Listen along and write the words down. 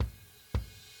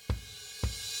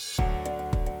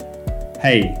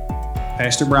Hey,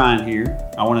 Pastor Brian here.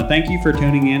 I want to thank you for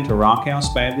tuning in to Rock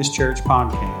House Baptist Church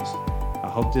podcast. I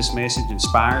hope this message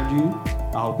inspired you.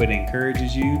 I hope it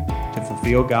encourages you to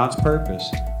fulfill God's purpose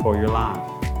for your life.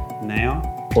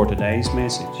 Now, for today's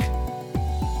message.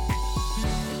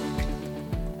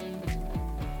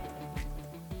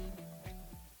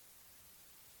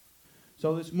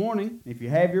 So this morning, if you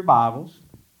have your Bibles,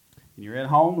 and you're at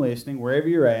home listening, wherever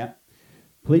you're at,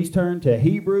 please turn to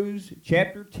Hebrews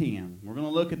chapter 10. We're going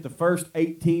to look at the first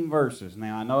 18 verses.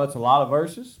 Now, I know that's a lot of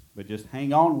verses, but just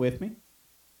hang on with me.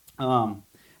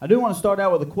 I do want to start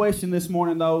out with a question this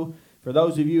morning, though, for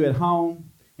those of you at home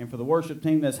and for the worship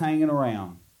team that's hanging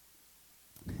around.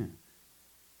 I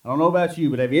don't know about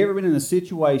you, but have you ever been in a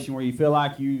situation where you feel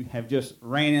like you have just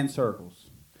ran in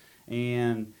circles?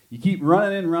 And you keep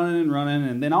running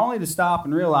and then only to stop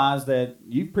and realize that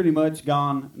you've pretty much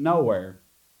gone nowhere.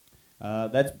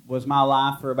 That was my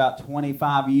life for about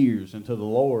 25 years until the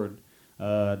Lord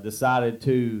decided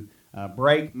to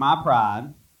break my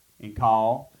pride and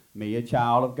call me a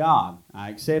child of God.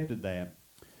 I accepted that.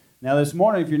 Now this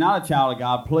morning, if you're not a child of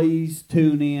God, please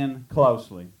tune in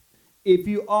closely. If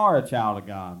you are a child of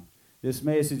God, this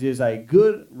message is a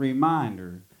good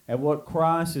reminder of what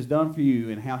Christ has done for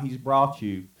you and how He's brought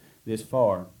you this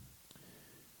far.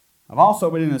 I've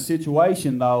also been in a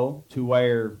situation, though, to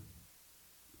where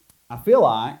I feel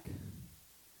like,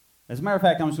 as a matter of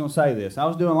fact, I'm just going to say this. I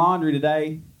was doing laundry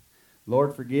today.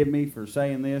 Lord, forgive me for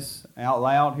saying this out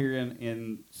loud here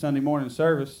in Sunday morning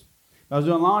service. I was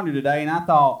doing laundry today, and I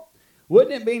thought,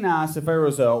 wouldn't it be nice if there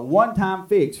was a one-time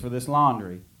fix for this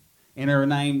laundry and her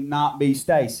name not be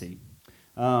Stacy?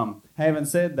 Having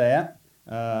said that,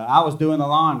 I was doing the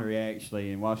laundry,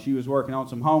 actually, and while she was working on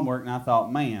some homework, and I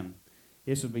thought, man,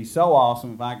 this would be so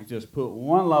awesome if I could just put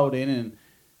one load in and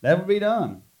that would be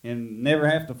done. And never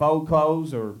have to fold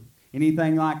clothes or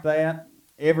anything like that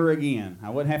ever again.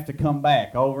 I wouldn't have to come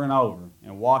back over and over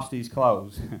and wash these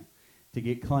clothes to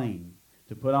get clean,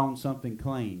 to put on something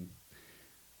clean.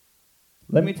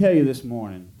 Let me tell you this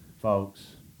morning,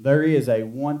 folks, there is a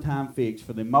one-time fix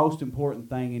for the most important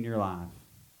thing in your life.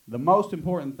 The most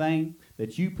important thing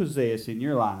that you possess in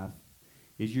your life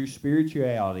is your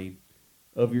spirituality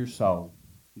of your soul.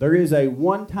 There is a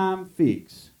one-time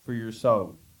fix for your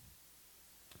soul.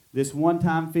 This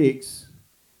one-time fix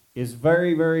is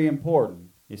very, very important.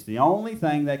 It's the only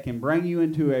thing that can bring you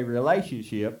into a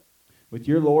relationship with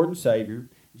your Lord and Savior,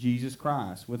 Jesus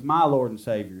Christ, with my Lord and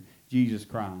Savior, Jesus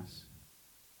Christ.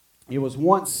 It was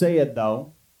once said,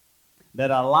 though,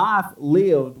 that a life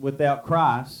lived without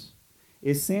Christ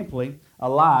is simply a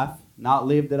life not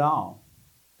lived at all.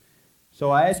 So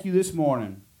I ask you this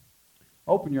morning,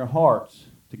 open your hearts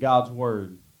to God's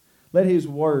Word. Let His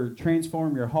Word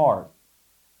transform your heart.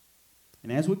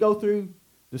 And as we go through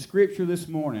the scripture this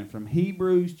morning from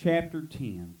Hebrews chapter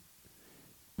 10,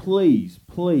 please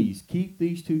keep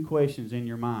these two questions in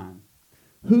your mind.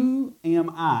 Who am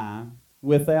I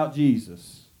without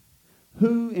Jesus?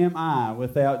 Who am I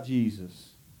without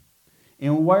Jesus?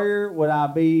 And where would I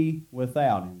be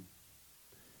without Him?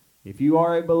 If you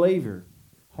are a believer,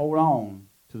 hold on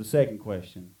to the second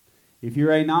question. If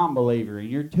you're a non-believer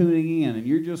and you're tuning in and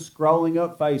you're just scrolling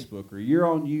up Facebook or you're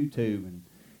on YouTube and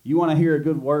you want to hear a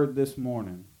good word this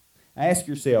morning, ask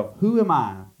yourself, who am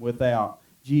I without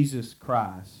Jesus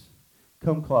Christ?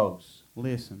 Come close.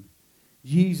 Listen.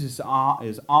 Jesus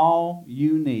is all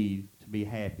you need to be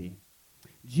happy.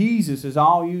 Jesus is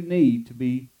all you need to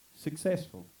be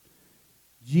successful.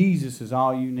 Jesus is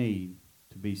all you need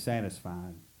to be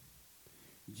satisfied.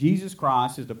 Jesus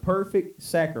Christ is the perfect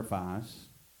sacrifice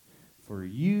for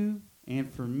you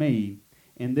and for me.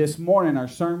 And this morning our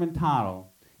sermon title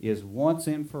is Once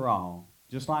and for All.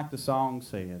 Just like the song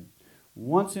said,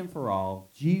 once and for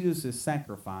all, Jesus'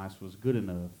 sacrifice was good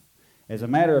enough. As a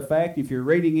matter of fact, if you're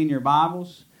reading in your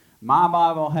Bibles, my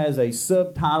Bible has a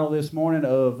subtitle this morning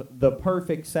of The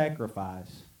Perfect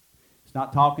Sacrifice. It's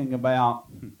not talking about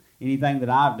anything that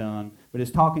I've done, but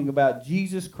it's talking about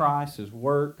Jesus Christ's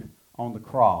work on the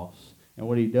cross and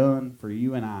what He done for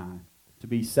you and I to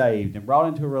be saved and brought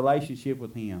into a relationship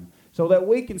with Him so that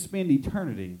we can spend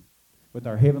eternity with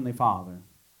our Heavenly Father.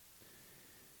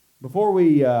 Before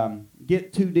we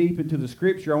get too deep into the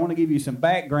Scripture, I want to give you some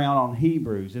background on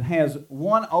Hebrews. It has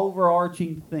one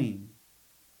overarching theme,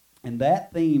 and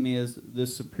that theme is the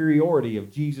superiority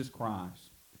of Jesus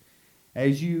Christ.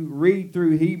 As you read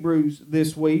through Hebrews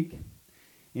this week,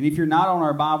 and if you're not on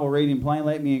our Bible reading plan,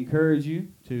 let me encourage you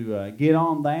to get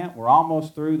on that. We're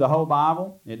almost through the whole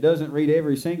Bible. It doesn't read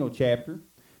every single chapter,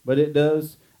 but it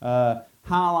does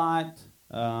highlight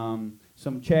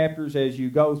some chapters as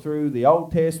you go through the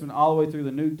Old Testament all the way through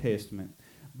the New Testament.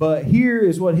 But here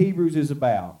is what Hebrews is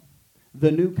about.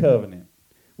 The new covenant,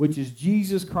 which is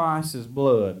Jesus Christ's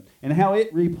blood, and how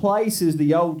it replaces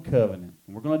the old covenant.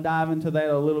 And we're going to dive into that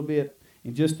a little bit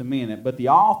in just a minute. But the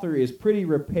author is pretty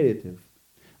repetitive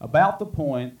about the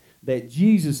point that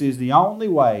Jesus is the only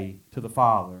way to the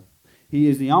Father. He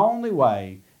is the only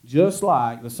way, just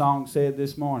like the song said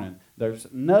this morning. There's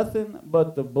nothing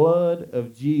but the blood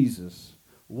of Jesus.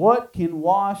 What can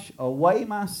wash away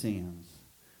my sins?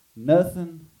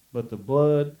 Nothing but the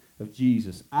blood of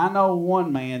Jesus. I know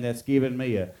one man that's given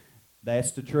me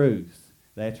that's the truth.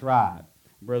 That's right.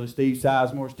 Brother Steve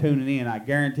Sizemore's tuning in. I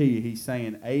guarantee you he's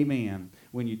saying amen.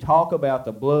 When you talk about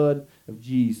the blood of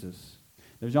Jesus,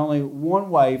 there's only one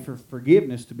way for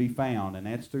forgiveness to be found, and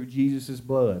that's through Jesus'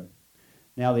 blood.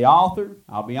 Now the author,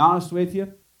 I'll be honest with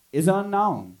you, is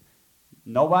unknown.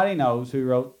 Nobody knows who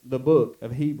wrote the book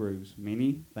of Hebrews.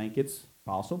 Many think it's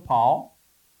Apostle Paul,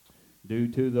 due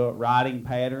to the writing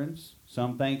patterns.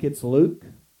 Some think it's Luke,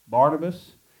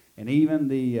 Barnabas, and even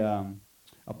the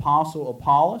Apostle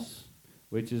Apollos,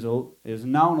 which is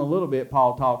known a little bit,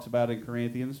 Paul talks about in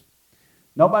Corinthians.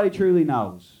 Nobody truly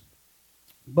knows.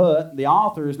 But the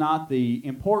author is not the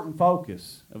important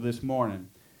focus of this morning.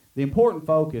 The important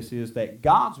focus is that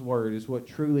God's Word is what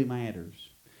truly matters.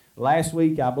 Last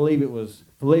week, I believe it was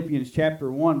Philippians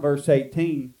chapter 1, verse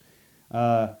 18,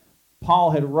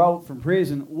 Paul had wrote from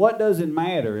prison, what does it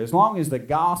matter as long as the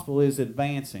gospel is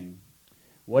advancing?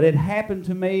 What had happened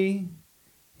to me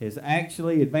has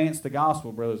actually advanced the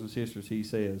gospel, brothers and sisters, he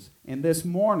says. And this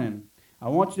morning, I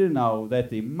want you to know that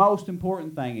the most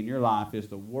important thing in your life is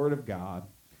the Word of God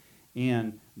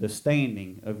and the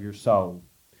standing of your soul.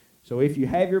 So if you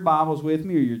have your Bibles with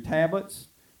me or your tablets,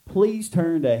 please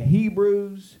turn to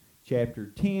Hebrews chapter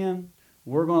 10.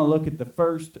 We're going to look at the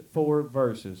first 4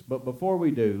 verses. But before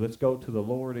we do, let's go to the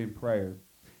Lord in prayer.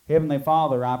 Heavenly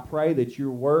Father, I pray that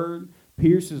your word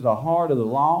pierces the heart of the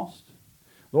lost.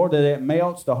 Lord, that it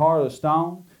melts the heart of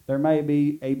stone. There may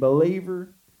be a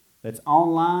believer that's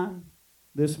online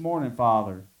this morning,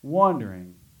 Father,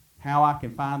 wondering how I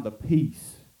can find the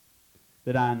peace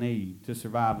that I need to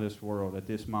survive this world at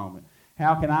this moment.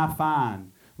 How can I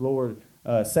find, Lord,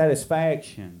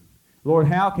 satisfaction? Lord,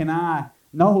 how can I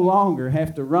no longer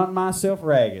have to run myself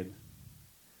ragged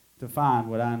to find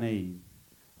what I need?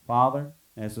 Father,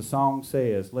 as the song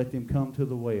says, let them come to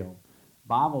the well.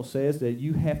 Bible says that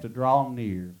you have to draw them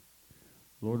near.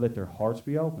 Lord, let their hearts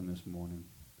be open this morning.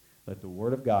 Let the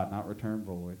word of God not return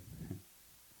void.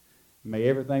 May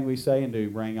everything we say and do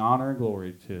bring honor and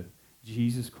glory to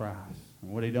Jesus Christ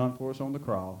and what he done for us on the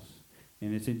cross.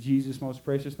 And it's in Jesus' most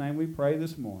precious name we pray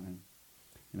this morning.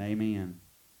 And amen.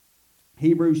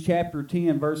 Hebrews chapter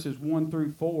 10, verses 1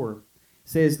 through 4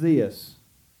 says this.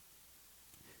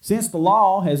 Since the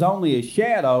law has only a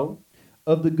shadow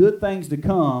of the good things to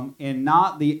come and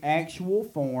not the actual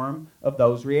form of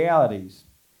those realities,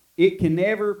 it can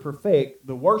never perfect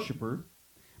the worshiper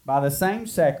by the same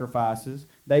sacrifices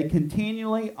they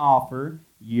continually offer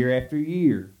year after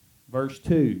year. Verse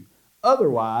 2.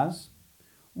 Otherwise,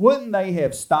 wouldn't they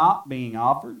have stopped being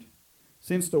offered,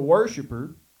 since the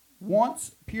worshiper,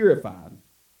 once purified,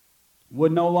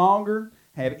 would no longer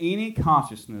have any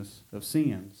consciousness of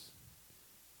sins?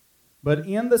 But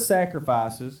in the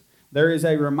sacrifices, there is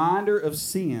a reminder of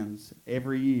sins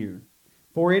every year.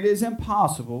 For it is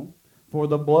impossible for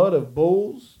the blood of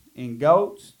bulls and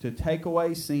goats to take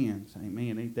away sins.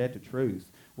 Amen. Ain't that the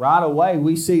truth? Right away,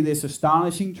 we see this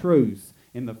astonishing truth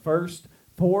in the first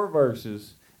 4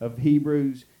 verses of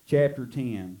Hebrews chapter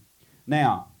 10.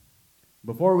 Now,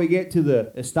 before we get to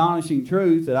the astonishing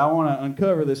truth that I want to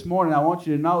uncover this morning, I want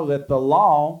you to know that the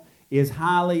law is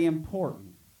highly important.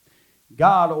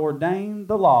 God ordained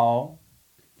the law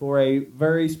for a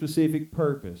very specific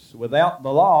purpose. Without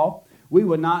the law, we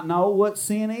would not know what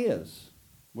sin is.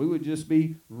 We would just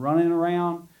be running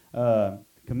around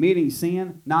committing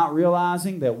sin, not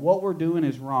realizing that what we're doing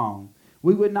is wrong.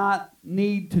 We would not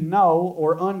need to know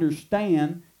or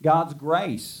understand God's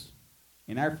grace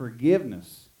and our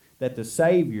forgiveness that the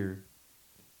Savior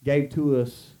gave to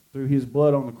us through his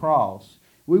blood on the cross.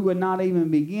 We would not even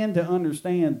begin to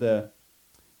understand the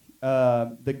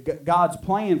God's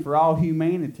plan for all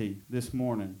humanity this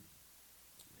morning.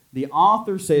 The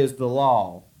author says the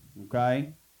law,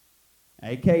 okay,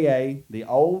 a.k.a. the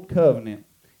old covenant,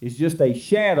 is just a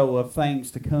shadow of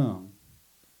things to come.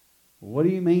 What do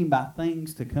you mean by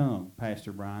things to come,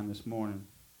 Pastor Brian, this morning?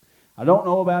 I don't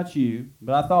know about you,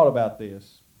 but I thought about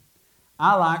this.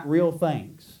 I like real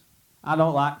things. I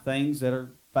don't like things that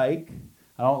are fake.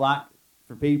 I don't like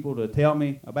for people to tell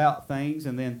me about things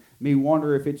and then me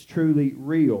wonder if it's truly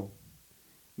real.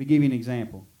 Let me give you an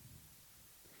example.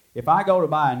 if I go to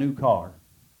buy a new car,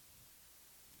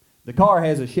 the car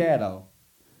has a shadow,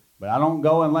 but I don't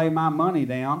go and lay my money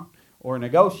down or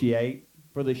negotiate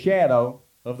for the shadow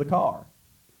of the car.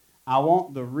 I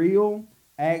want the real,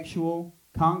 actual,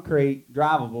 concrete,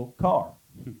 drivable car.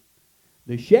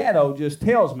 The shadow just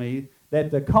tells me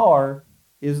that the car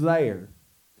is there,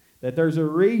 that there's a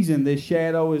reason this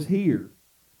shadow is here.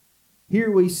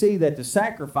 Here we see that the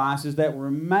sacrifices that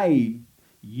were made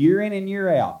year in and year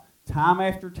out, time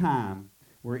after time,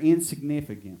 were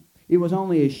insignificant. It was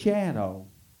only a shadow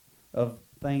of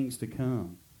things to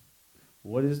come.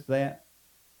 What is that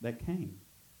came?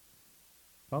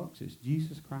 Folks, it's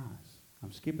Jesus Christ.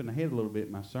 I'm skipping ahead a little bit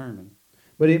in my sermon.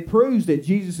 But it proves that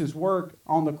Jesus' work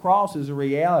on the cross is a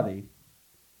reality.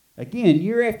 Again,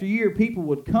 year after year, people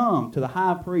would come to the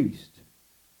high priest,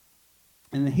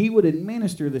 and he would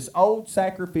administer this old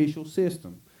sacrificial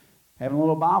system. Having a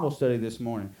little Bible study this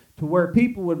morning, to where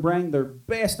people would bring their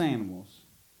best animals,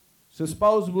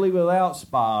 supposedly without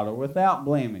spot or without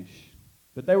blemish,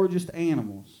 but they were just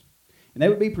animals. And they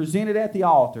would be presented at the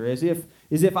altar as if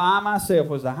I myself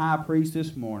was the high priest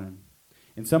this morning.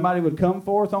 And somebody would come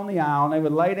forth on the aisle and they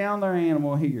would lay down their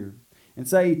animal here and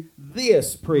say,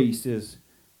 "This, priest, is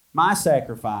my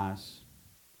sacrifice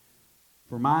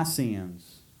for my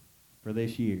sins for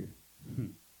this year."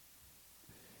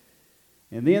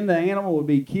 And then the animal would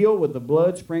be killed with the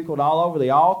blood sprinkled all over the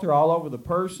altar, all over the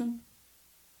person,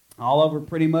 all over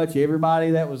pretty much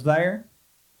everybody that was there.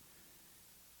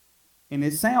 And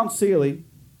it sounds silly,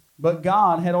 but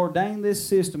God had ordained this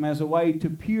system as a way to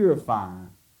purify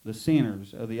the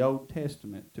sinners of the Old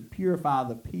Testament, to purify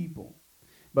the people.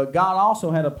 But God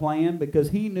also had a plan because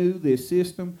he knew this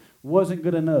system wasn't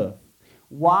good enough.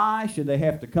 Why should they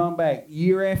have to come back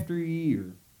year after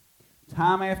year,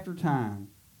 time after time?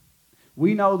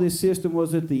 We know this system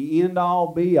was at the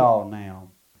end-all, be-all now.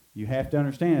 You have to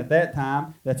understand, at that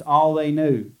time, that's all they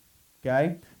knew.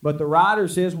 Okay? But the writer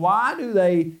says, why do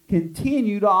they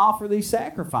continue to offer these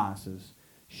sacrifices?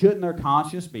 Shouldn't their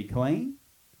conscience be clean?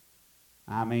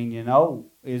 I mean,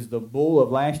 is the bull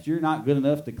of last year not good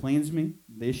enough to cleanse me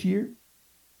this year?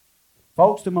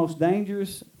 Folks, the most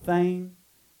dangerous thing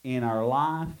in our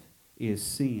life is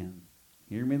sin.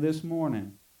 Hear me this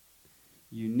morning.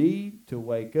 You need to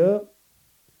wake up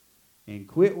and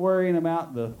quit worrying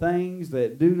about the things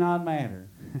that do not matter.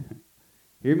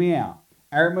 Hear me out.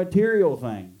 Our material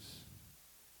things.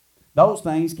 Those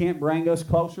things can't bring us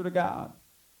closer to God.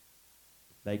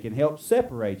 They can help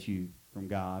separate you from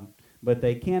God, but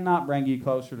they cannot bring you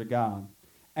closer to God.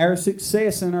 Our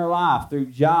success in our life through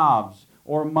jobs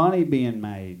or money being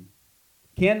made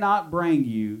cannot bring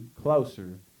you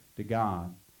closer to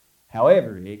God.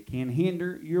 However, it can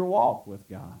hinder your walk with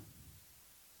God.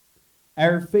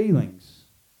 Our feelings.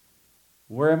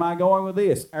 Where am I going with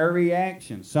this? Our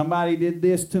reaction. Somebody did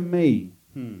this to me.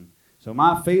 So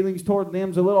my feelings toward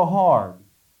them's a little hard.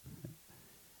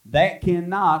 That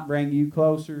cannot bring you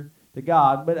closer to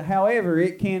God, but however,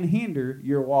 it can hinder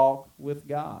your walk with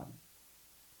God.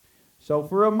 So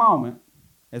for a moment,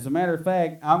 as a matter of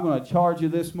fact, I'm going to charge you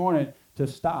this morning to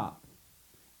stop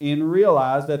and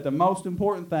realize that the most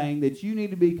important thing that you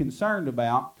need to be concerned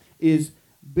about is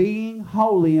being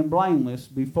holy and blameless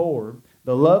before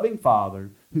the loving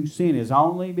Father who sent his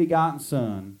only begotten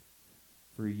Son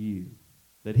for you,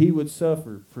 that he would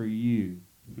suffer for you.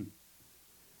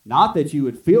 Not that you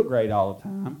would feel great all the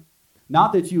time,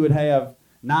 not that you would have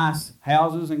nice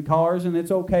houses and cars, and it's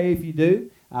okay if you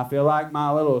do. I feel like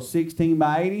my little 16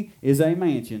 by 80 is a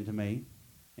mansion to me,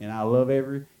 and I love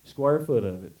every square foot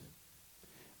of it.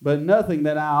 But nothing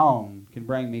that I own can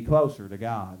bring me closer to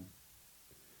God.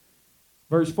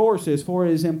 Verse 4 says, "For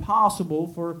it is impossible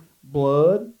for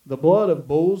the blood of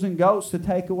bulls and goats to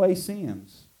take away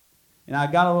sins." And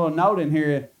I got a little note in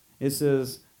here. It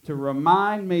says, to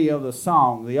remind me of the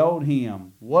song, the old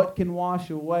hymn, "What can wash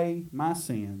away my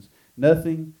sins?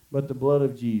 Nothing but the blood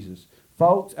of Jesus."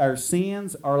 Folks, our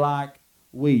sins are like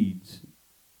weeds.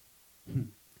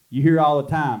 You hear all the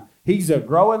time, "He's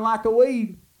growing like a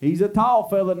weed. He's a tall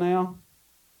fella now."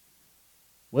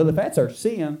 Well, if that's our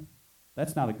sin,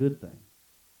 that's not a good thing.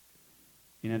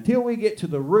 And until we get to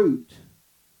the root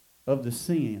of the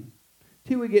sin,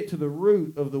 till we get to the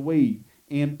root of the weed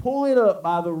and pull it up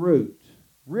by the root,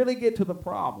 really get to the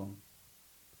problem,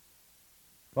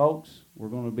 folks, we're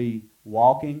going to be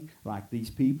walking like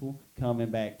these people, coming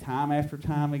back time after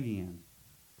time again,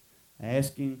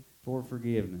 asking for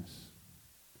forgiveness.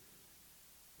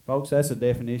 Folks, that's a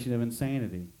definition of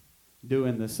insanity.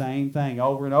 Doing the same thing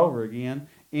over and over again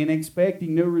and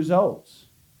expecting new results.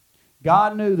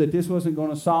 God knew that this wasn't going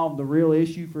to solve the real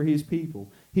issue for his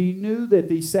people. He knew that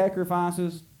these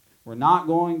sacrifices we're not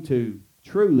going to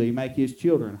truly make His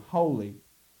children holy.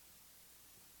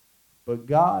 But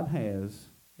God has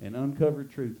an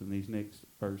uncovered truth in these next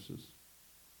verses.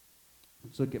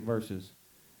 Let's look at verses,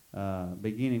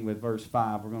 beginning with verse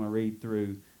 5. We're going to read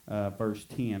through verse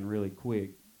 10 really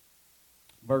quick.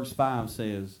 Verse 5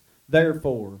 says,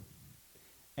 "Therefore,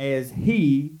 as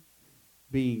He,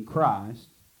 being Christ,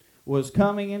 was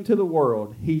coming into the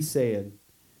world, He said,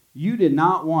 You did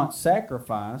not want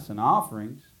sacrifice and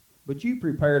offerings, but you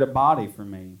prepared a body for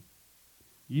me.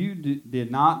 You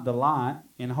did not delight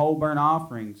in whole burnt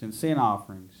offerings and sin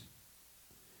offerings.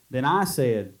 Then I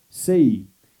said, See,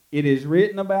 it is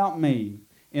written about me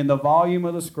in the volume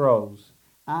of the scrolls.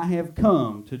 I have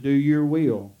come to do your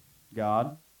will,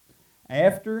 God.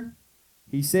 After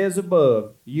He says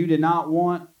above, You did not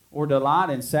want or delight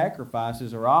in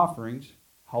sacrifices or offerings,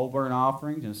 whole burnt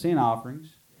offerings and sin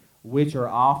offerings, which are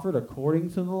offered according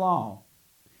to the law."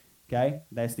 Okay,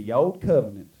 that's the old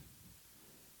covenant.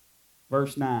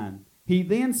 Verse 9. He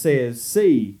then says,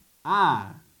 "See,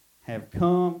 I have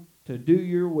come to do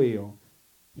your will."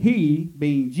 He,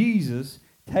 being Jesus,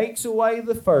 takes away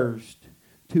the first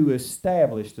to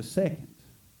establish the second.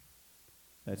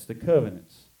 That's the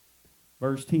covenants.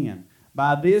 Verse 10.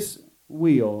 By this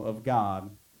will of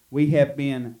God, we have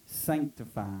been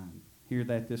sanctified. Hear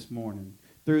that this morning.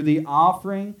 Through the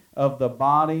offering of the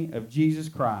body of Jesus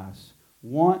Christ,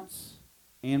 once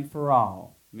and for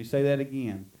all. Let me say that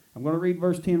again. I'm going to read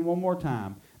verse 10 one more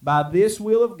time. By this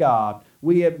will of God,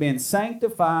 we have been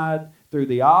sanctified through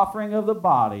the offering of the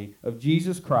body of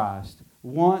Jesus Christ,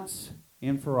 once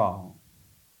and for all.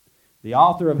 The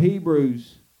author of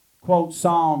Hebrews quotes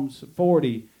Psalms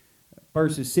 40,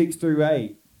 verses 6 through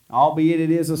 8. Albeit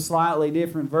it is a slightly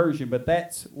different version, but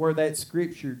that's where that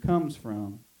scripture comes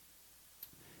from.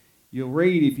 You'll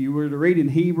read, if you were to read in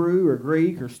Hebrew or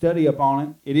Greek or study upon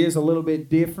it, it is a little bit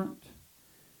different.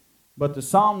 But the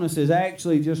psalmist is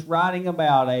actually just writing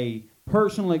about a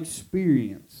personal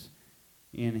experience.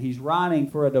 And he's writing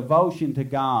for a devotion to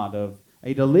God of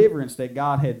a deliverance that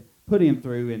God had put him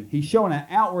through. And he's showing an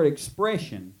outward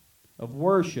expression of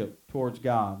worship towards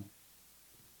God.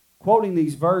 Quoting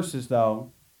these verses,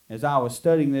 though, as I was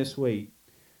studying this week,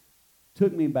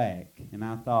 took me back. And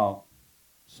I thought,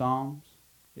 Psalms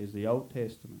is the Old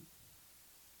Testament.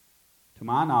 To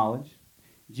my knowledge,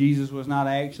 Jesus was not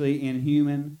actually in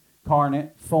human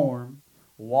incarnate form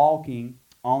walking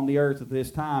on the earth at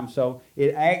this time. So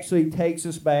it actually takes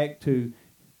us back to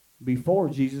before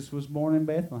Jesus was born in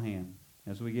Bethlehem.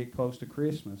 As we get close to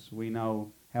Christmas, we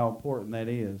know how important that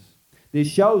is. This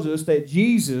shows us that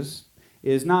Jesus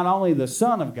is not only the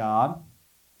Son of God,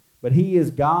 but He is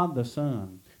God the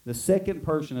Son, the second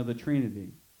person of the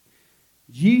Trinity.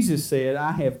 Jesus said,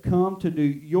 I have come to do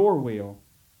your will.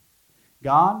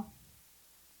 God,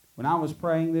 when I was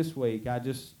praying this week,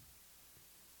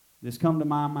 this come to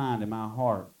my mind and my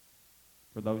heart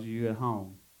for those of you at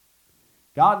home.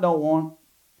 God don't want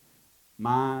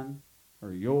mine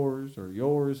or yours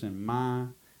and my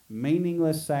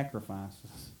meaningless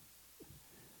sacrifices.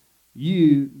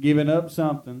 You giving up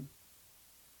something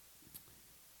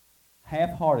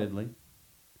half-heartedly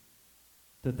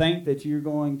to think that you're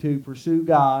going to pursue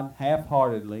God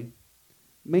half-heartedly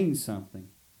means something.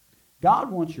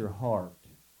 God wants your heart.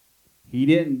 He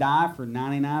didn't die for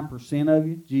 99% of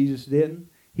you. Jesus didn't.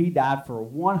 He died for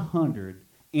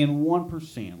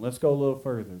 101%. Let's go a little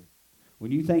further.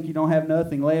 When you think you don't have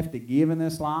nothing left to give in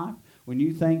this life, when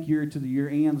you think you're to your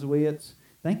ends wits,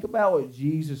 think about what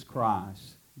Jesus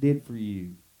Christ did for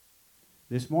you.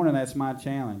 This morning, that's my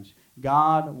challenge.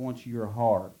 God wants your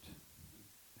heart.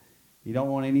 He don't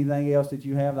want anything else that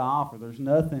you have to offer. There's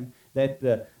nothing that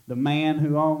the man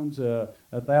who owns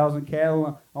 1,000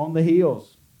 cattle on the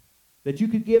hills that you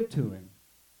could give to him,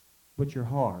 but your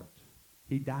heart.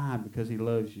 He died because He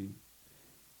loves you.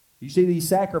 You see, these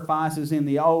sacrifices in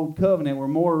the old covenant were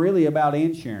more really about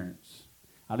insurance.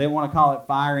 I didn't want to call it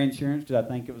fire insurance because I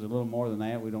think it was a little more than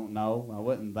that. We don't know. I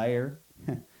wasn't there.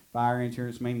 Fire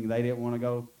insurance meaning they didn't want to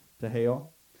go to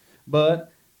hell.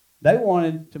 But they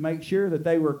wanted to make sure that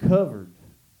they were covered.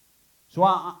 So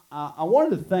I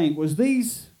wanted to think, was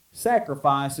these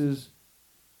sacrifices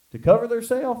to cover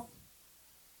themselves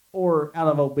or out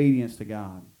of obedience to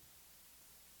God?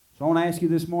 So I want to ask you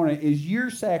this morning, is your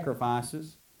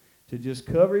sacrifices to just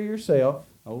cover yourself?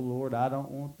 Oh Lord, I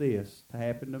don't want this to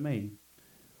happen to me.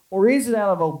 Or is it out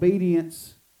of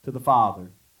obedience to the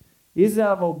Father? Is it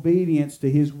out of obedience to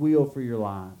His will for your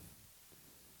life?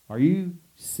 Are you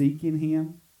seeking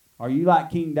Him? Are you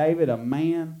like King David, a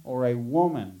man or a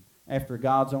woman after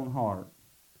God's own heart?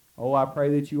 Oh, I pray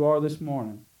that you are this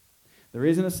morning. There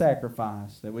isn't a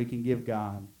sacrifice that we can give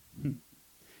God.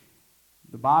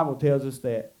 The Bible tells us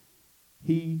that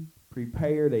he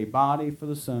prepared a body for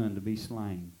the Son to be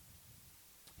slain.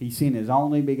 He sent his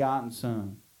only begotten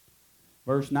Son.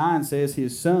 Verse 9 says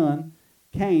his Son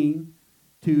came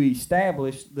to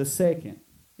establish the second.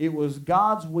 It was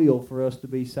God's will for us to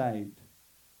be saved.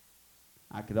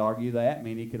 I could argue that.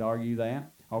 Many could argue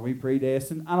that. Are we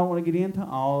predestined? I don't want to get into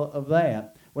all of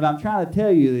that. What I'm trying to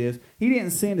tell you is, he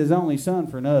didn't send his only Son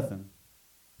for nothing.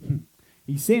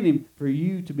 He sent him for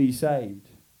you to be saved.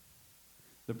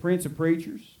 The Prince of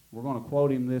Preachers, we're going to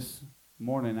quote him this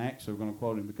morning. Actually, we're going to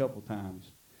quote him a couple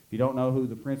times. If you don't know who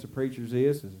the Prince of Preachers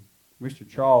is Mr.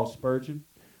 Charles Spurgeon.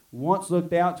 Once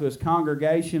looked out to his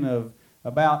congregation of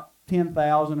about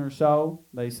 10,000 or so,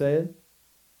 they said.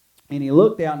 And he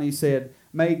looked out and he said,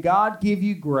 "May God give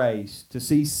you grace to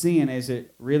see sin as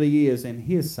it really is in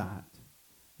His sight,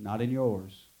 not in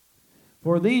yours.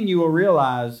 For then you will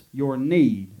realize your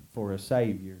need for a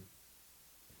Savior."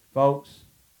 Folks,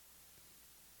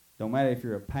 don't matter if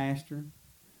you're a pastor,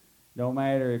 don't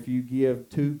matter if you give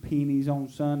 2 pennies on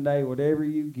Sunday, whatever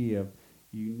you give,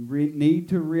 you need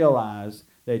to realize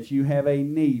that you have a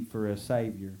need for a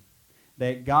Savior.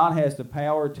 That God has the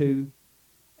power to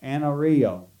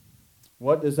anario.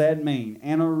 What does that mean?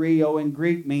 Anario in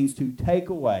Greek means to take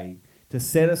away, to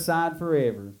set aside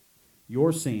forever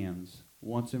your sins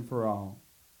once and for all.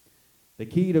 The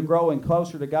key to growing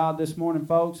closer to God this morning,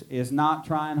 folks, is not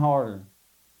trying harder.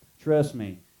 Trust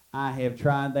me, I have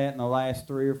tried that in the last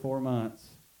 3 or 4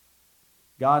 months.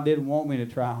 God didn't want me to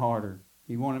try harder.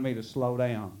 He wanted me to slow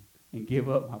down and give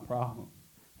up my problem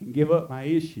and give up my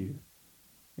issue.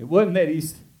 It wasn't that He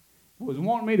was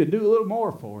wanting me to do a little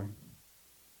more for Him.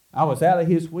 I was out of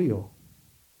His will.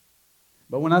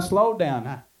 But when I slowed down,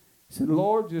 I said,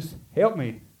 "Lord, just help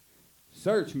me.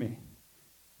 Search me."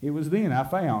 It was then I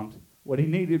found what He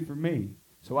needed from me.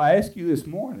 So I ask you this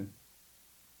morning,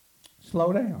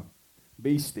 slow down,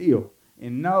 be still,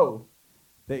 and know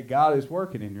that God is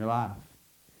working in your life.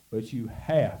 But you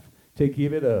have to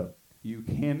give it up. You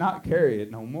cannot carry it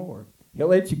no more. He'll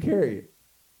let you carry it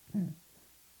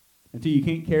until you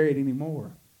can't carry it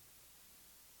anymore.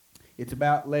 It's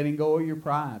about letting go of your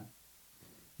pride.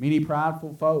 Many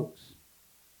prideful folks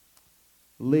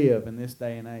live in this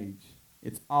day and age.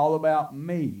 It's all about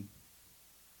me.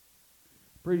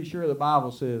 Pretty sure the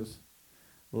Bible says,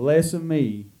 less of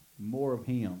me, more of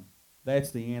Him. That's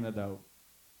the antidote.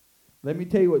 Let me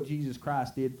tell you what Jesus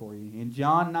Christ did for you. In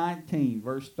John 19,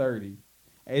 verse 30,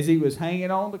 as He was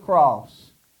hanging on the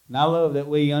cross, and I love that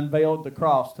we unveiled the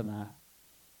cross tonight.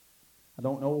 I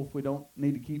don't know if we don't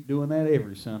need to keep doing that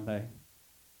every Sunday.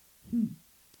 And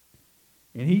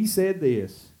He said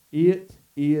this, "It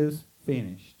is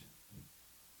finished."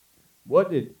 What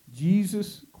did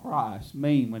Jesus Christ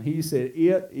mean when He said,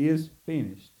 "It is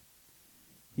finished"?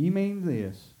 He means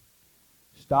this: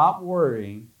 stop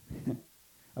worrying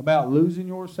about losing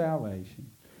your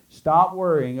salvation. Stop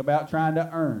worrying about trying to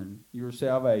earn your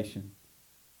salvation.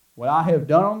 What I have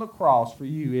done on the cross for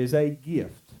you is a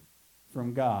gift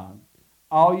from God.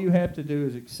 All you have to do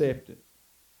is accept it.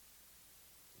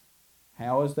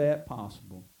 How is that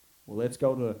possible? Well, let's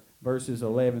go to verses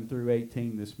 11 through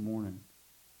 18 this morning.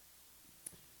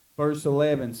 Verse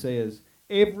 11 says,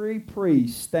 "Every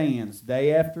priest stands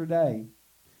day after day,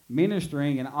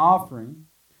 ministering and offering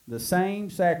the same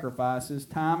sacrifices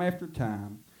time after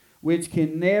time, which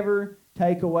can never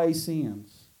take away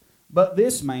sins. But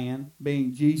this man,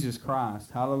 being Jesus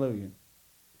Christ," hallelujah,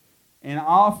 "and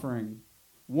offering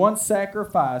one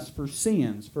sacrifice for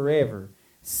sins forever,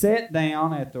 sat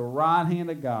down at the right hand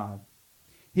of God.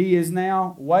 He is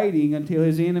now waiting until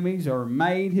His enemies are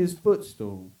made His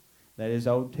footstool." That is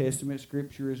Old Testament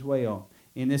scripture as well.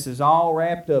 And this is all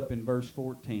wrapped up in verse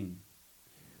 14.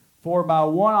 "For by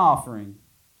one offering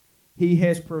He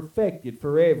has perfected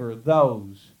forever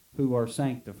those who are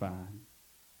sanctified."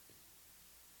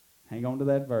 Hang on to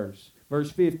that verse. Verse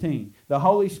 15. "The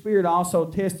Holy Spirit also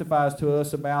testifies to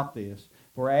us about this.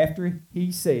 For after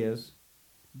He says,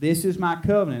 'This is my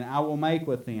covenant I will make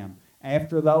with them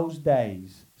after those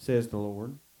days, says the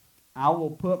Lord. I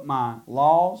will put my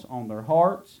laws on their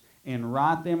hearts and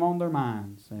write them on their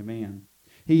minds.'" Amen.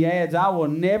 He adds, "I will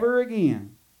never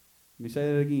again," let me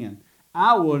say that again,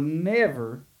 "I will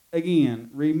never again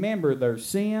remember their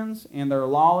sins and their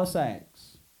lawless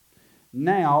acts.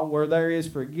 Now, where there is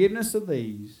forgiveness of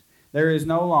these, there is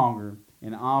no longer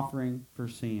an offering for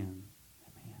sin."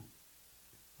 Amen.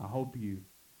 I hope you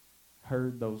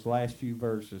heard those last few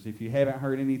verses, if you haven't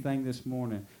heard anything this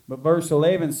morning. But verse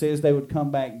 11 says they would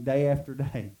come back day after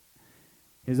day.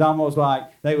 It's almost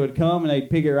like they would come and they'd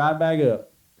pick it right back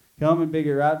up. Come and pick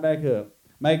it right back up.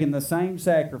 Making the same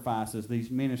sacrifices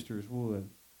these ministers would.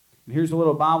 And here's a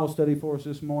little Bible study for us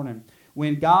this morning.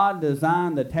 When God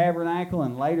designed the tabernacle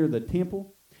and later the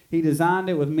temple, He designed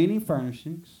it with many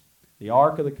furnishings: the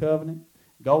Ark of the Covenant,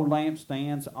 gold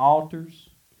lampstands, altars,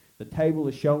 the table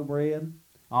of showbread.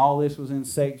 All this was in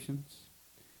sections.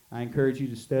 I encourage you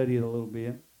to study it a little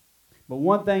bit. But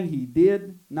one thing He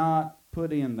did not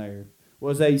put in there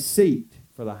was a seat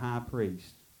for the high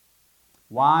priest.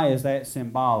 Why is that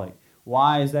symbolic?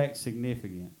 Why is that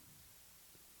significant?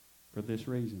 For this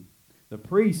reason. The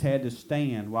priest had to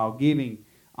stand while giving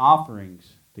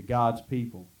offerings to God's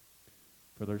people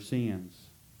for their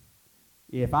sins.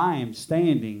 If I am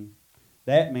standing,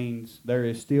 that means there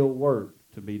is still work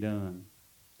to be done.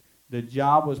 The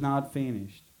job was not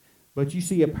finished. But you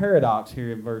see a paradox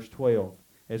here in verse 12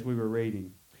 as we were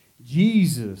reading.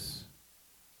 Jesus,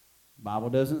 the Bible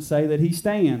doesn't say that He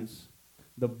stands.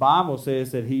 The Bible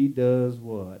says that He does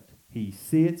what? He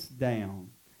sits down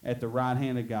at the right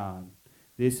hand of God.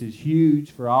 This is huge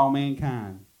for all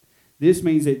mankind. This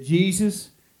means that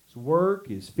Jesus' work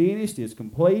is finished, is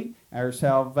complete. Our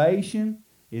salvation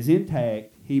is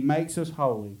intact. He makes us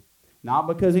holy. Not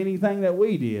because anything that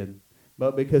we did,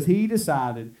 but because He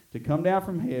decided to come down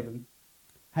from heaven,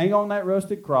 hang on that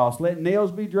rusted cross, let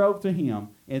nails be drove to Him,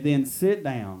 and then sit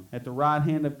down at the right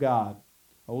hand of God.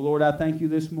 Oh Lord, I thank You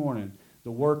this morning.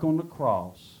 The work on the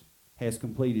cross has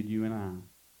completed you and I.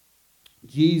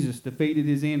 Jesus defeated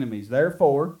His enemies.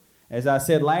 Therefore, as I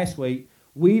said last week,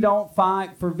 we don't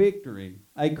fight for victory.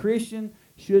 A Christian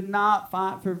should not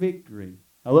fight for victory.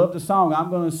 I love the song, I'm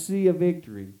going to see a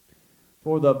victory.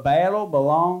 For the battle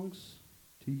belongs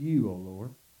to You, O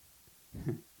Lord.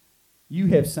 You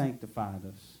have sanctified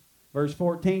us. Verse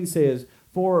 14 says,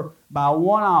 for by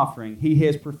one offering He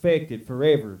has perfected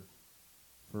forever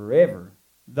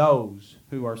those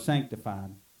who are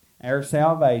sanctified. Our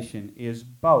salvation is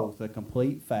both a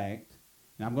complete fact,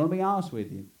 and I'm going to be honest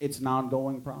with you, it's an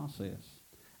ongoing process.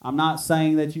 I'm not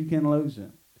saying that you can lose it.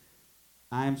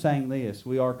 I am saying this: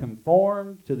 we are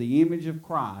conformed to the image of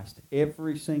Christ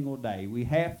every single day. We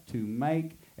have to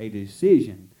make a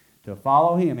decision to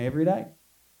follow Him every day.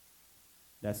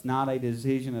 That's not a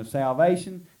decision of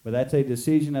salvation, but that's a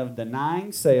decision of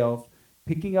denying self,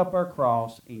 picking up our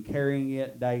cross, and carrying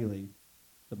it daily,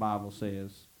 the Bible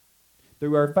says.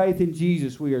 Through our faith in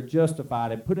Jesus, we are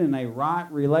justified and put in a right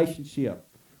relationship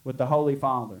with the Holy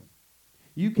Father.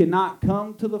 You cannot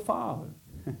come to the Father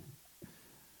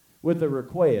with a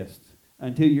request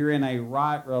until you're in a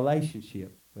right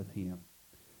relationship with Him.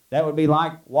 That would be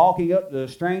like walking up to a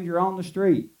stranger on the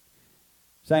street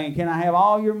saying, can I have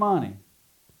all your money?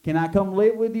 Can I come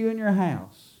live with you in your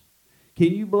house?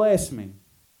 Can you bless me?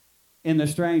 And the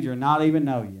stranger not even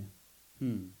know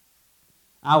you.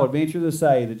 I would venture to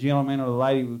say the gentleman or the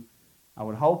lady, I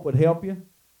would hope, would help you.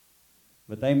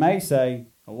 But they may say,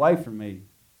 away from me,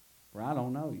 for I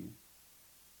don't know you.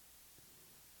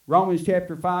 Romans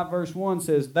chapter 5 verse 1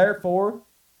 says, therefore,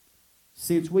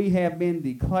 since we have been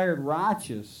declared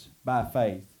righteous by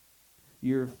faith,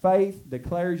 your faith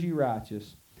declares you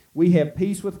righteous, we have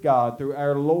peace with God through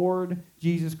our Lord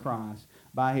Jesus Christ.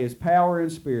 By His power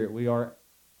and Spirit, we are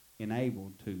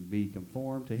enabled to be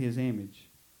conformed to His image.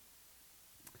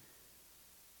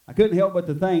 I couldn't help but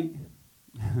to think,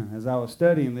 as I was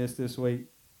studying this week,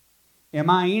 am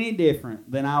I any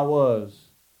different than I was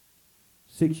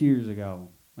 6 years ago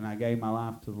when I gave my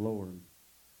life to the Lord?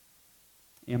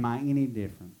 Am I any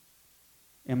different?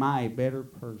 Am I a better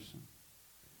person?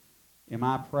 Am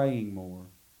I praying more?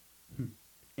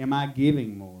 Am I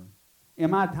giving more?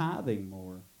 Am I tithing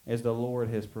more as the Lord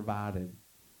has provided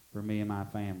for me and my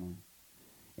family?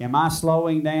 Am I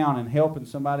slowing down and helping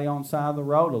somebody on the side of the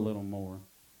road a little more?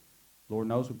 Lord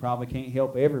knows we probably can't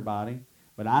help everybody,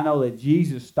 but I know that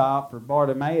Jesus stopped for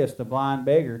Bartimaeus, the blind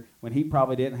beggar, when he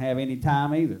probably didn't have any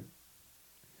time either.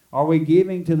 Are we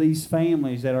giving to these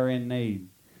families that are in need?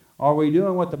 Are we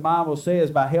doing what the Bible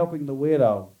says by helping the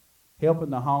widow, helping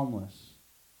the homeless?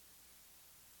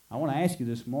 I want to ask you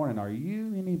this morning, are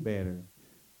you any better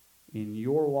in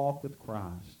your walk with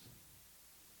Christ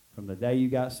from the day you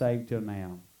got saved till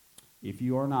now? If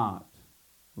you are not,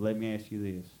 let me ask you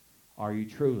this. Are you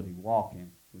truly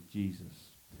walking with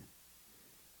Jesus?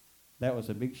 That was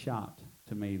a big shot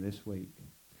to me this week.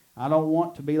 I don't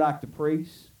want to be like the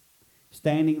priests,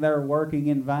 standing there working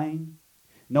in vain,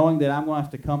 knowing that I'm going to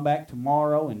have to come back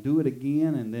tomorrow and do it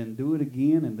again, and then do it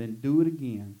again, and then do it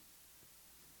again.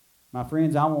 My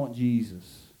friends, I want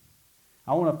Jesus.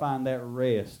 I want to find that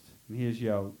rest in His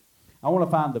yoke. I want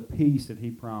to find the peace that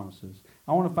He promises.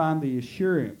 I want to find the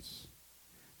assurance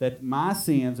that my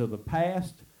sins of the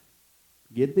past,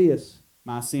 get this,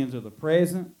 my sins of the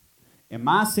present, and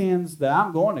my sins that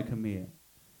I'm going to commit,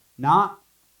 not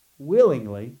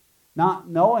willingly, not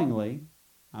knowingly.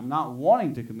 I'm not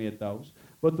wanting to commit those.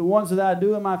 But the ones that I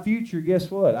do in my future, guess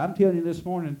what? I'm telling you this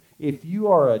morning, if you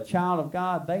are a child of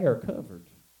God, they are covered.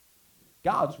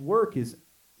 God's work is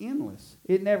endless.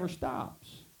 It never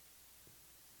stops.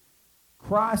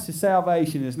 Christ's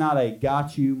salvation is not a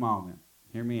got you moment.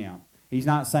 Hear me out. He's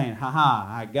not saying, ha ha,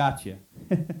 I got you.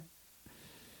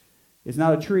 It's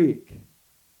not a trick.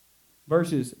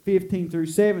 Verses 15 through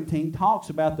 17 talks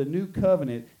about the new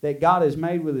covenant that God has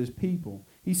made with his people.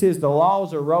 He says the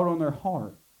laws are wrote on their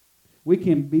heart. We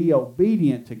can be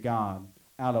obedient to God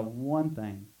out of one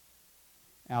thing,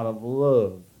 out of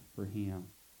love for him.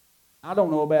 I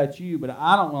don't know about you, but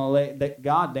I don't want to let that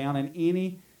God down in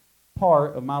any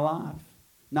part of my life.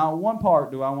 Not one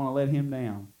part do I want to let him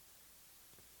down.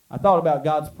 I thought about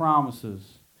God's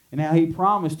promises and how he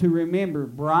promised to remember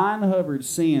Brian Hubbard's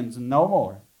sins no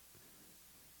more.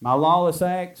 My lawless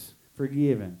acts,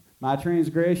 forgiven. My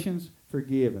transgressions,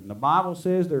 forgiven. The Bible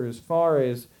says they're as far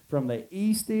as from the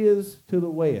east is to the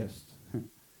west.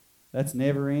 That's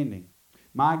never ending.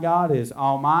 My God is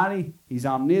almighty. He's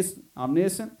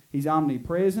omniscient. He's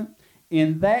omnipresent.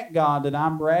 In that God that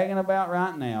I'm bragging about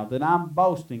right now, that I'm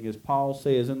boasting, as Paul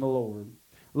says in the Lord,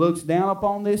 looks down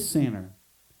upon this sinner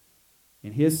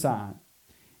in his sight.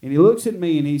 And he looks at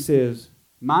me and he says,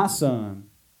 my son,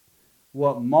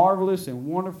 what marvelous and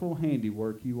wonderful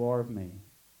handiwork you are of me.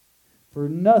 For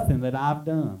nothing that I've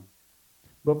done,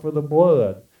 but for the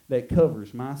blood that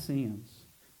covers my sins.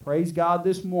 Praise God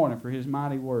this morning for his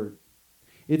mighty work.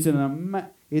 It's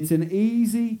an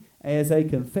easy as a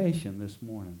confession this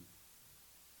morning.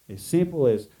 As simple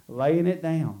as laying it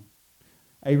down.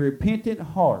 A repentant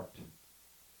heart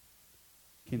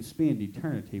can spend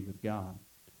eternity with God.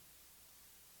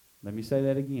 Let me say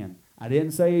that again. I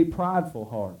didn't say a prideful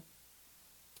heart.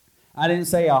 I didn't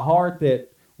say a heart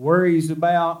that worries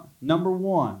about number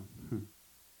one.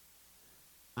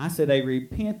 I said a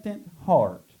repentant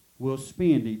heart will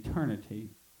spend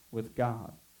eternity with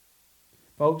God.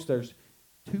 Folks, there's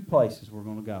two places we're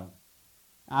going to go.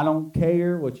 I don't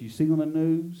care what you see on the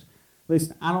news.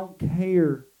 Listen, I don't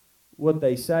care what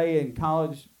they say in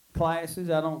college classes.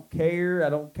 I don't care.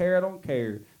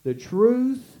 The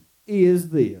truth is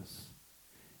this.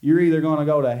 You're either going to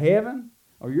go to heaven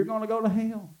or you're going to go to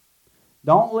hell.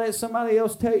 Don't let somebody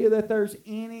else tell you that there's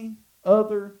any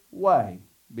other way.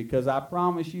 Because I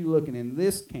promise you, looking in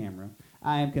this camera,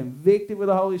 I am convicted with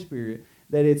the Holy Spirit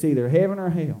that it's either heaven or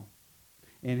hell.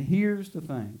 And here's the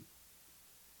thing.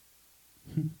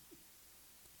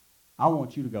 I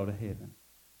want you to go to heaven.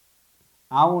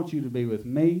 I want you to be with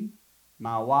me,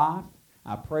 my wife.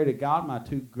 I pray to God, my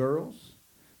two girls,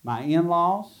 my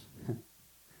in-laws,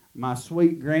 my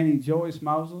sweet Granny Joyce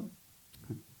Mosley,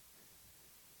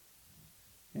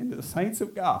 and the saints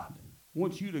of God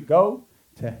want you to go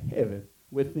to heaven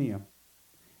with them.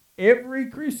 Every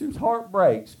Christian's heart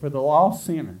breaks for the lost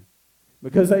sinner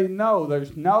because they know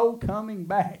there's no coming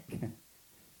back.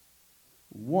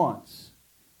 Once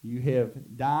you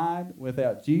have died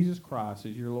without Jesus Christ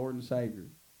as your Lord and Savior.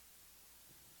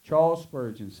 Charles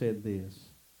Spurgeon said this,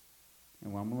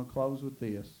 and I'm going to close with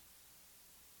this.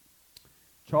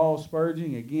 Charles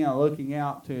Spurgeon, again, looking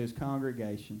out to his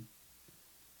congregation.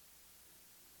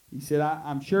 He said,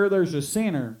 I'm sure there's a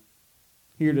sinner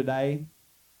here today.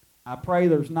 I pray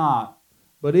there's not.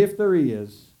 But if there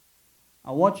is,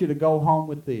 I want you to go home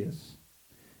with this.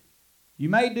 You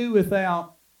may live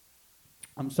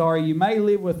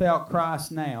without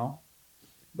Christ now,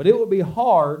 but it will be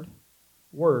hard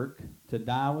work to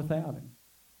die without him.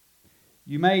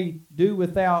 You may do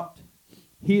without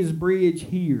his bridge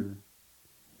here.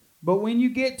 But when you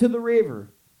get to the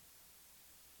river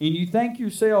and you think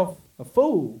yourself a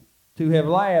fool to have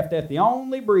laughed at the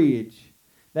only bridge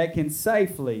that can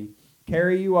safely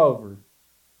carry you over,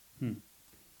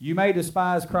 you may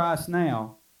despise Christ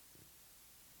now,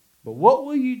 but what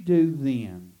will you do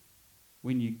then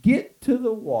when you get to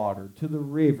the water, to the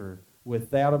river,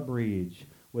 without a bridge,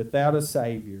 without a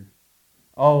Savior?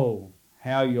 Oh,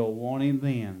 how you'll want him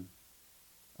then.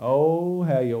 Oh,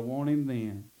 how you'll want him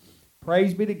then.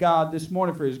 Praise be to God this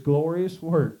morning for his glorious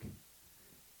work.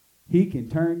 He can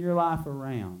turn your life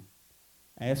around.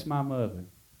 Ask my mother.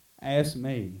 Ask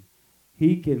me.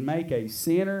 He can make a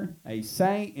sinner, a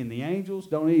saint, and the angels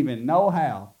don't even know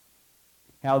how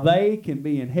they can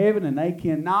be in heaven and they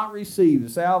cannot receive the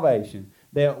salvation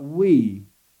that we,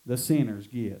 the sinners,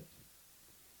 get.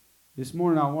 This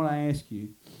morning I want to ask you,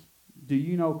 do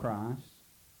you know Christ?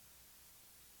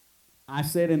 I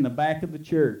sat in the back of the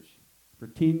church for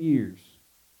 10 years.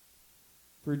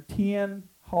 For 10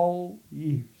 whole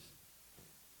years.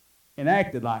 And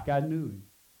acted like I knew him.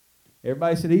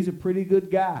 Everybody said he's a pretty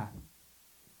good guy.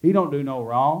 He don't do no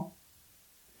wrong.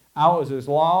 I was as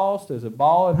lost as a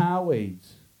ball in high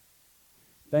weeds.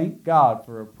 Thank God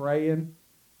for a praying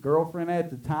girlfriend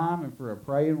at the time and for a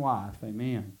praying wife.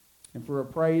 Amen. And for a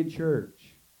praying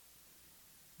church.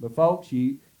 But folks,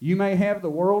 you may have the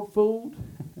world fooled,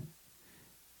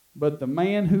 but the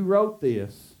man who wrote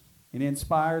this and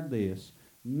inspired this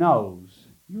knows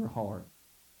your heart.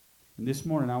 And this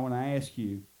morning I want to ask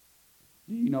you,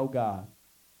 do you know God?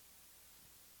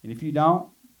 And if you don't,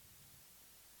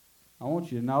 I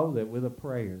want you to know that with a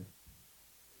prayer.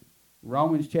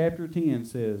 Romans chapter 10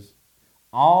 says,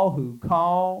 all who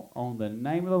call on the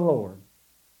name of the Lord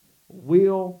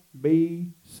will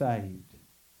be saved.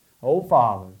 Oh,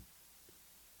 Father,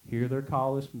 hear their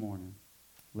call this morning.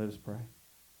 Let us pray.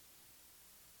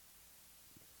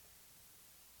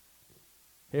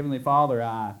 Heavenly Father,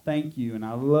 I thank you and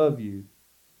I love you,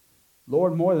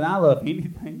 Lord, more than I love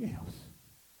anything else.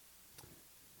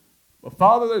 But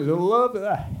Father, there's a love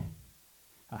that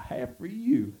I have for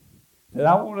you that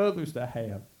I want others to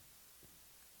have.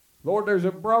 Lord, there's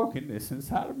a brokenness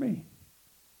inside of me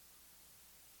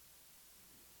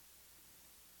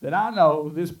that I know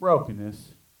this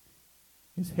brokenness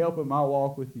is helping my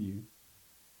walk with you.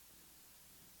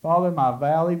 Father, my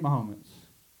valley moments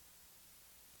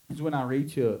is when I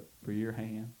reach up for your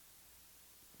hand.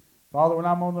 Father, when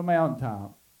I'm on the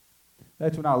mountaintop,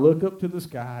 that's when I look up to the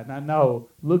sky and I know,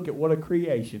 look at what a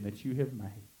creation that you have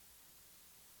made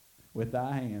with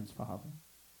thy hands, Father.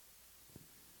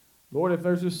 Lord, if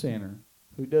there's a sinner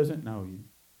who doesn't know you,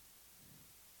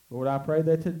 Lord, I pray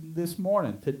that this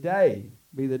morning, today,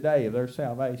 be the day of their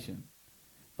salvation.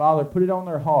 Father, put it on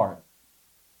their heart.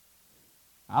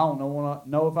 I don't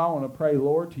know if I want to pray,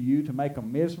 Lord, to you to make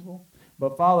them miserable,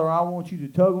 but Father, I want you to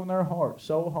tug on their heart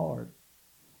so hard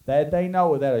that they know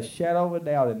without a shadow of a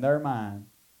doubt in their mind,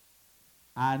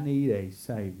 I need a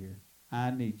Savior.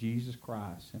 I need Jesus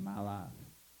Christ in my life.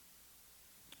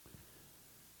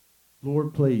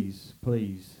 Lord, please,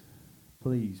 please,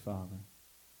 please, Father,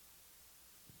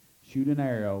 shoot an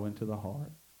arrow into the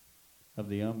heart of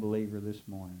the unbeliever this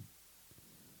morning.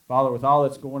 Father, with all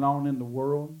that's going on in the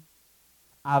world,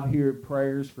 I've heard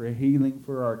prayers for healing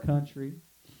for our country.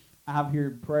 I've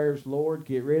heard prayers, Lord,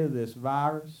 get rid of this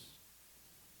virus.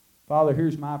 Father,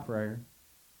 here's my prayer.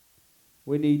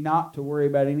 We need not to worry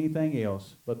about anything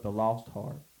else but the lost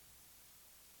heart.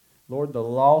 Lord, the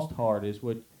lost heart is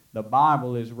what the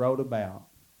Bible is wrote about.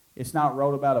 It's not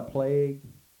wrote about a plague.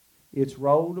 It's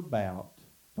wrote about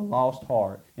the lost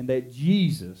heart. And that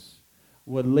Jesus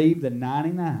would leave the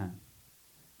 99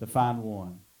 to find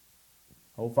one.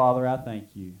 Oh, Father, I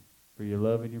thank you for your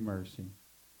love and your mercy.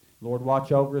 Lord,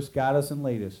 watch over us, guide us, and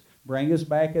lead us. Bring us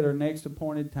back at our next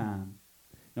appointed time.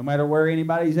 No matter where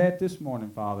anybody's at this morning,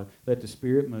 Father, let the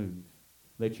Spirit move.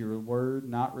 Let your word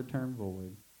not return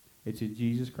void. It's in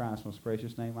Jesus Christ's most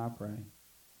precious name I pray.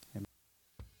 Amen.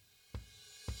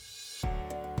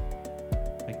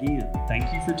 Again,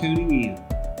 thank you for tuning in.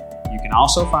 You can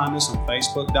also find us on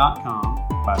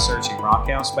Facebook.com by searching Rock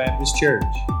House Baptist Church,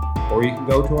 or you can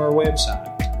go to our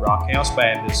website,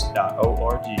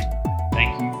 rockhousebaptist.org.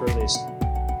 Thank you for listening.